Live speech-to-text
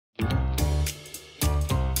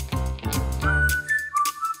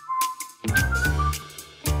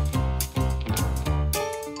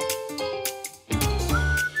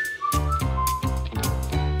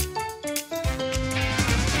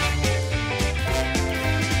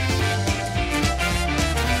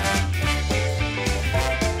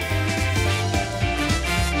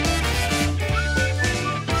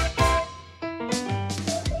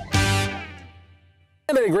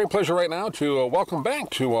great pleasure right now to welcome back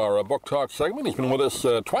to our Book Talk segment. He's been with us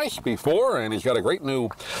twice before, and he's got a great new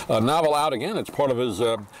novel out again. It's part of his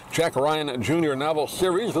Jack Ryan Jr. novel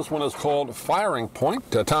series. This one is called Firing Point,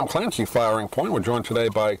 Tom Clancy Firing Point. We're joined today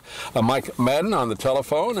by Mike Maden on the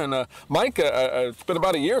telephone. And Mike, it's been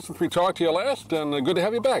about a year since we talked to you last, and good to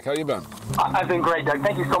have you back. How you been? I've been great, Doug.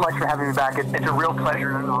 Thank you so much for having me back. It's a real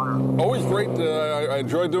pleasure and an honor. Always great. I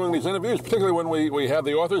enjoy doing these interviews, particularly when we have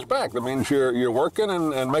the authors back. That means you're working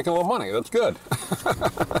and making a little money. That's good.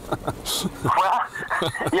 Well,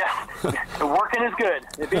 yes, working is good.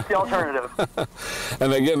 It beats the alternative.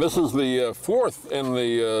 And again, this is the fourth in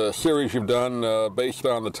the series you've done based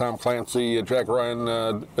on the Tom Clancy, Jack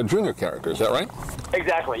Ryan Jr. character. Is that right?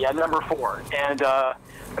 Exactly, yeah, number 4. And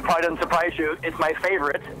it probably doesn't surprise you, it's my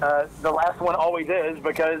favorite. The last one always is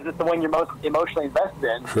because it's the one you're most emotionally invested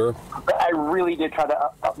in. Sure. But I really did try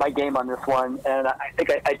to up my game on this one, and I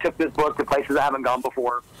think I took this book to places I haven't gone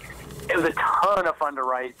before. It was a ton of fun to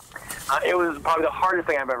write. It was probably the hardest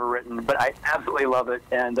thing I've ever written, but I absolutely love it,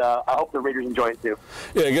 and I hope the readers enjoy it too.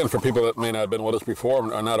 Yeah, again, for people that may not have been with us before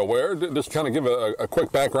and are not aware, just kind of give a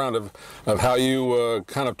quick background of how you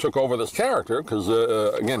kind of took over this character, because,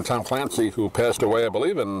 again, Tom Clancy, who passed away, I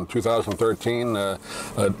believe, in 2013,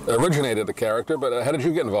 originated the character, but how did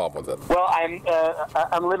you get involved with it? Well,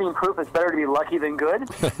 I'm living proof it's better to be lucky than good,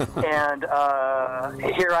 and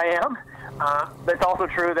here I am. But it's also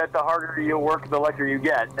true that the harder you work, the luckier you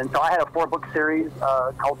get. And so I had a 4-book series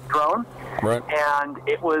called Throne, right. And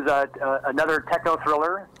it was another techno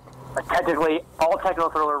thriller. Technically, all techno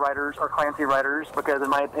thriller writers are Clancy writers because, in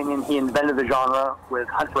my opinion, he invented the genre with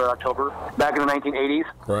Hunt for October back in the 1980s.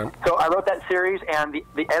 Right. So I wrote that series, and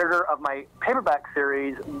the editor of my paperback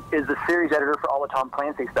series is the series editor for all the Tom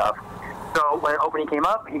Clancy stuff. So when an opening came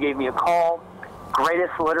up, he gave me a call.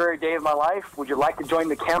 Greatest literary day of my life. Would you like to join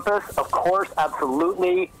the campus? Of course,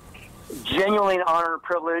 absolutely. Genuinely an honor and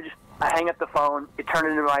privilege. I hang up the phone. It turned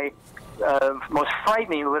into my most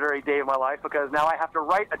frightening literary day of my life because now I have to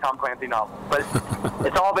write a Tom Clancy novel. But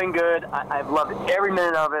it's all been good. I've loved every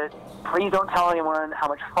minute of it. Please don't tell anyone how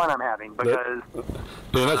much fun I'm having because...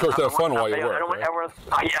 You're not supposed to have fun while you work, I don't want everyone...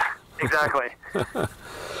 Yeah, exactly.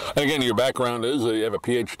 And again, your background is you have a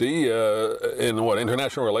PhD in what,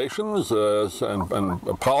 international relations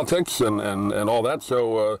and politics and all that.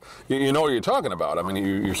 So you know what you're talking about. I mean,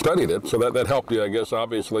 you studied it, so that helped you, I guess,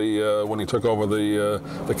 obviously, when you took over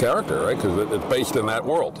the character, right? Because it's based in that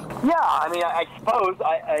world. Yeah, I mean, I suppose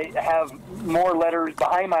I have more letters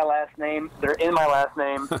behind my last name that are in my last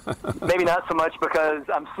name. Maybe not so much because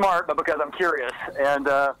I'm smart, but because I'm curious, and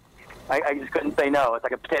I just couldn't say no. It's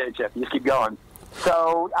like a potato chip. You just keep going.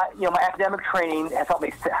 So, my academic training has helped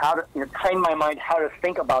me train my mind how to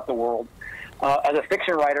think about the world. As a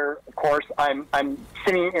fiction writer, of course, I'm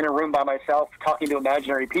sitting in a room by myself, talking to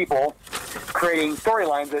imaginary people, creating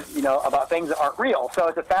storylines that about things that aren't real. So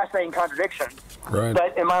it's a fascinating contradiction. Right.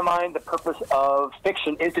 But in my mind, the purpose of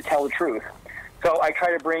fiction is to tell the truth. So I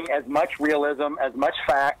try to bring as much realism, as much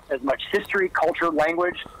fact, as much history, culture,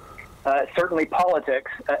 language, certainly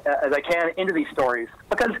politics, as I can into these stories,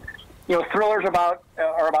 because. Thrillers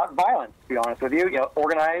are about violence, to be honest with you.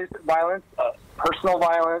 Organized violence, personal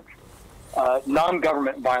violence,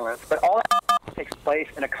 non-government violence. But all that takes place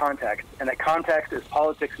in a context, and that context is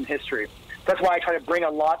politics and history. That's why I try to bring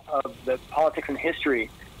a lot of the politics and history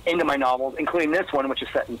into my novels, including this one, which is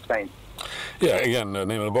set in Spain. Yeah, again, the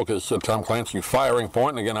name of the book is Tom Clancy Firing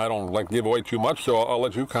Point. And again, I don't like to give away too much, so I'll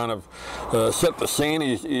let you kind of set the scene.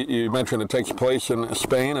 You mentioned it takes place in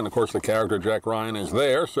Spain, and of course the character Jack Ryan is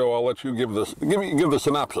there. So I'll let you give the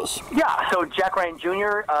synopsis. Yeah, so Jack Ryan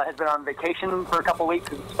Jr. Has been on vacation for a couple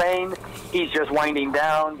weeks in Spain. He's just winding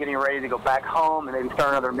down, getting ready to go back home and maybe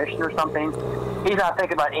start another mission or something. He's not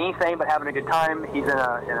thinking about anything but having a good time. He's in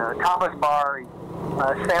a tapas bar.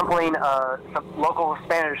 Sampling some local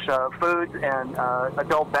Spanish foods and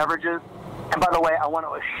adult beverages. And by the way, I want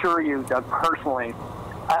to assure you, Doug, personally,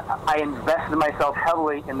 I invested myself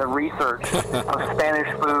heavily in the research of Spanish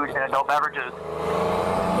food and adult beverages.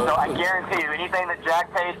 So I guarantee you, anything that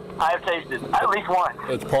Jack tastes, I've tasted at least once.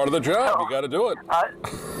 It's part of the job. You got to do it.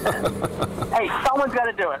 Hey, someone's got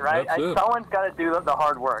to do it, right? Someone's got to do the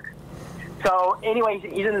hard work. So anyway,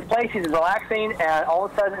 he's in this place, he's relaxing, and all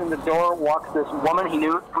of a sudden in the door walks this woman he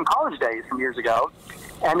knew from college days from years ago,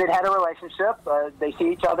 and they'd had a relationship. They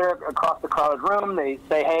see each other across the crowded room. They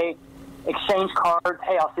say, hey, exchange cards,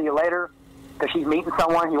 hey, I'll see you later, because she's meeting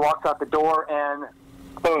someone. He walks out the door, and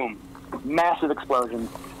boom, massive explosion.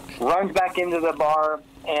 Runs back into the bar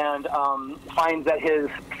and finds that his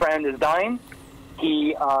friend is dying.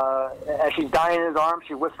 As she's dying in his arms,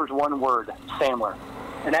 she whispers one word, Sandler.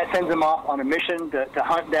 and that sends him off on a mission to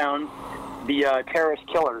hunt down the terrorist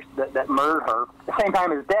killers that murdered her. At the same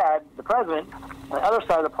time, his dad, the president, on the other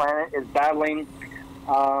side of the planet, is battling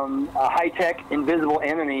a high-tech, invisible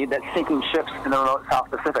enemy that's sinking ships in the remote South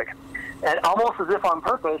Pacific. And almost as if on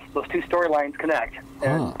purpose, those two storylines connect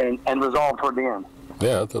and resolve toward the end.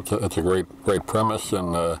 Yeah, that's a great premise,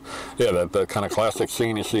 and yeah, that kind of classic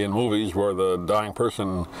scene you see in movies where the dying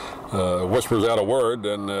person whispers out a word,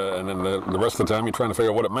 and then the rest of the time you're trying to figure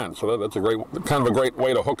out what it meant. So that's a great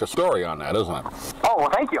way to hook a story on that, isn't it? Oh well,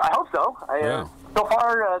 thank you. I hope so. So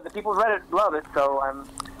far, the people who read it love it, so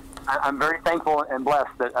I'm very thankful and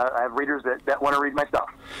blessed that I have readers that want to read my stuff.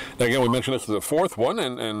 Now, again, we mentioned this is the fourth one,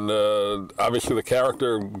 and obviously the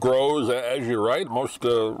character grows as you write. Most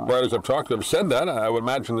writers I've talked to have said that. I would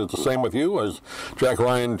imagine it's the same with you. Has Jack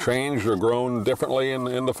Ryan changed or grown differently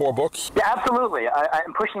in the 4 books? Yeah, absolutely.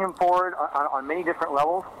 I'm pushing him forward on many different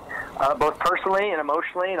levels, both personally and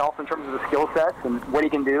emotionally, and also in terms of the skill sets and what he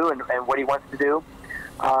can do and what he wants to do.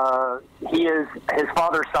 He is his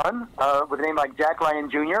father's son with a name like Jack Ryan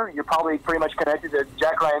Jr. You're probably pretty much connected to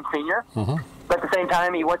Jack Ryan Sr. Mm-hmm. But at the same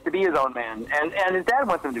time, he wants to be his own man, and his dad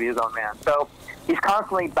wants him to be his own man. So he's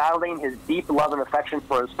constantly battling his deep love and affection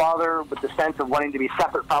for his father with the sense of wanting to be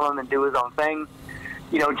separate from him and do his own thing.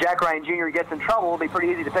 You know, Jack Ryan Jr. gets in trouble. It'd be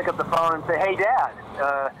pretty easy to pick up the phone and say, "Hey,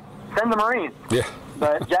 Dad, send the Marines." Yeah.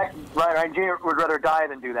 But Jack Ryan Jr. would rather die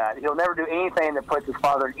than do that. He'll never do anything that puts his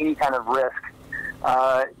father in any kind of risk.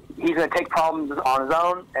 He's going to take problems on his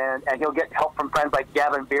own, and he'll get help from friends like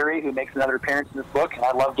Gavin Beery, who makes another appearance in this book, and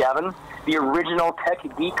I love Gavin, the original tech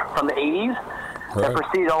geek from the 80s that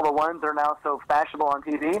preceded all the ones that are now so fashionable on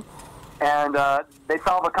TV. And they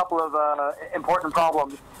solve a couple of important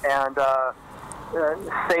problems and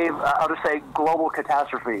save, I'll just say, global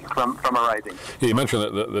catastrophe from arising. You mentioned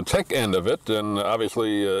the tech end of it, and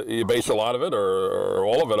obviously you base a lot of it or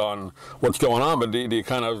all of it on what's going on, but do you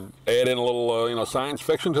kind of add in a little science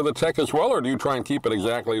fiction to the tech as well, or do you try and keep it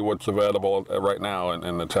exactly what's available right now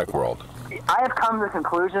in the tech world? I have come to the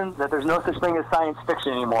conclusion that there's no such thing as science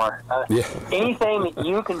fiction anymore. Anything that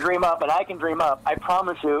you can dream up and I can dream up, I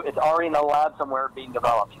promise you it's already in the lab somewhere being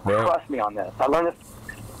developed. Right. Trust me on this. I learned this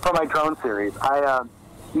for my drone series.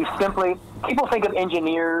 People think of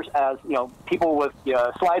engineers as, people with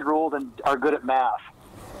slide rules and are good at math.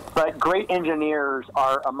 But great engineers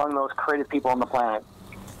are among those creative people on the planet.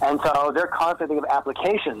 And so they're constantly thinking of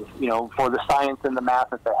applications, for the science and the math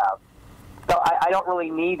that they have. So I don't really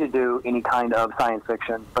need to do any kind of science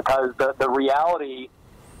fiction because the reality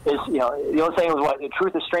is, the old saying was what?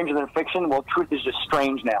 Truth is stranger than fiction. Well, truth is just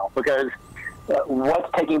strange now because what's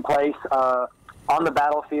taking place on the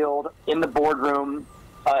battlefield, in the boardroom,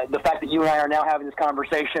 the fact that you and I are now having this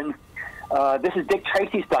conversation, this is Dick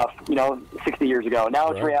Tracy stuff, 60 years ago. Now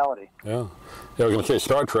it's reality. Yeah. Yeah, I was going to say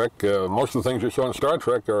Star Trek. Most of the things you saw in Star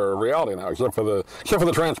Trek are reality now, except for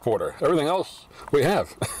the transporter. Everything else we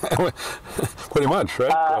have, pretty much,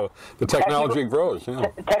 right? So the technology grows.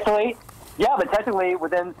 Technically, but technically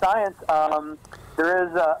within science, there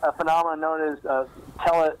is a phenomenon known as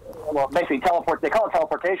teleport. They call it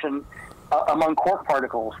teleportation among quark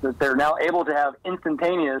particles. That they're now able to have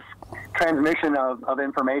instantaneous transmission of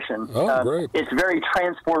information. Oh, great! It's very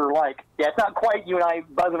transporter-like. Yeah, it's not quite you and I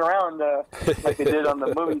buzzing around like they did on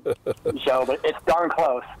the movie show, but it's darn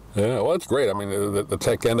close. Yeah, well, that's great. I mean, the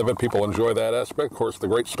tech end of it, people enjoy that aspect. Of course, the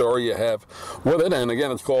great story you have with it. And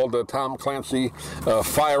again, it's called Tom Clancy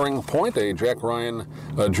Firing Point, a Jack Ryan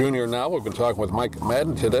Jr. novel. We've been talking with Mike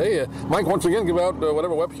Maden today. Mike, once again, give out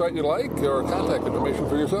whatever website you like or contact information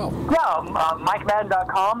for yourself. Yeah,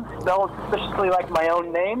 MikeMaden.com, spelled suspiciously like my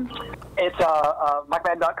own name. It's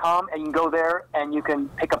MikeMaden.com, and you can go there and you can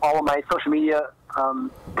pick up all of my social media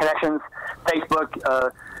connections,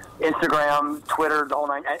 Facebook, Instagram, Twitter, the whole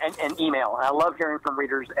nine, and email. And I love hearing from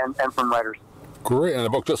readers and from writers. Great, and the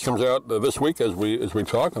book just comes out this week as we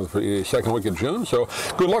talk, for the second week of June. So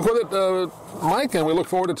good luck with it, Mike, and we look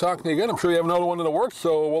forward to talking to you again. I'm sure you have another one in the works,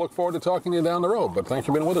 so we'll look forward to talking to you down the road. But thanks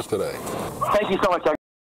for being with us today. Thank you so much, Doug.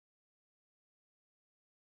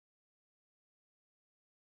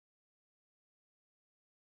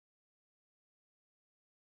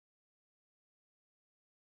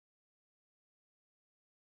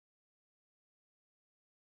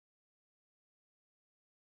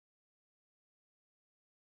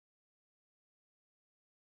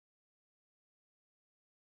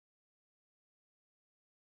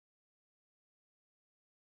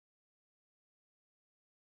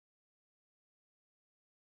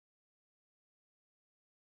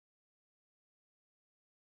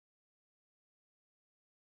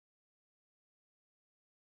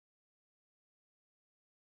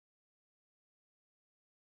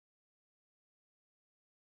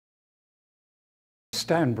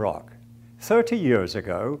 Stan Brock. 30 years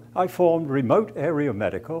ago, I formed Remote Area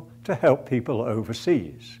Medical to help people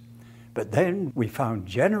overseas. But then we found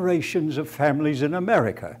generations of families in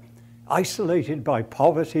America isolated by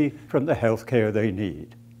poverty from the health care they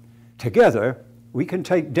need. Together, we can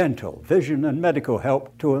take dental, vision, and medical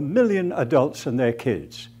help to 1 million adults and their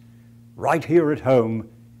kids, right here at home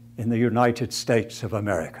in the United States of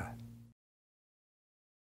America.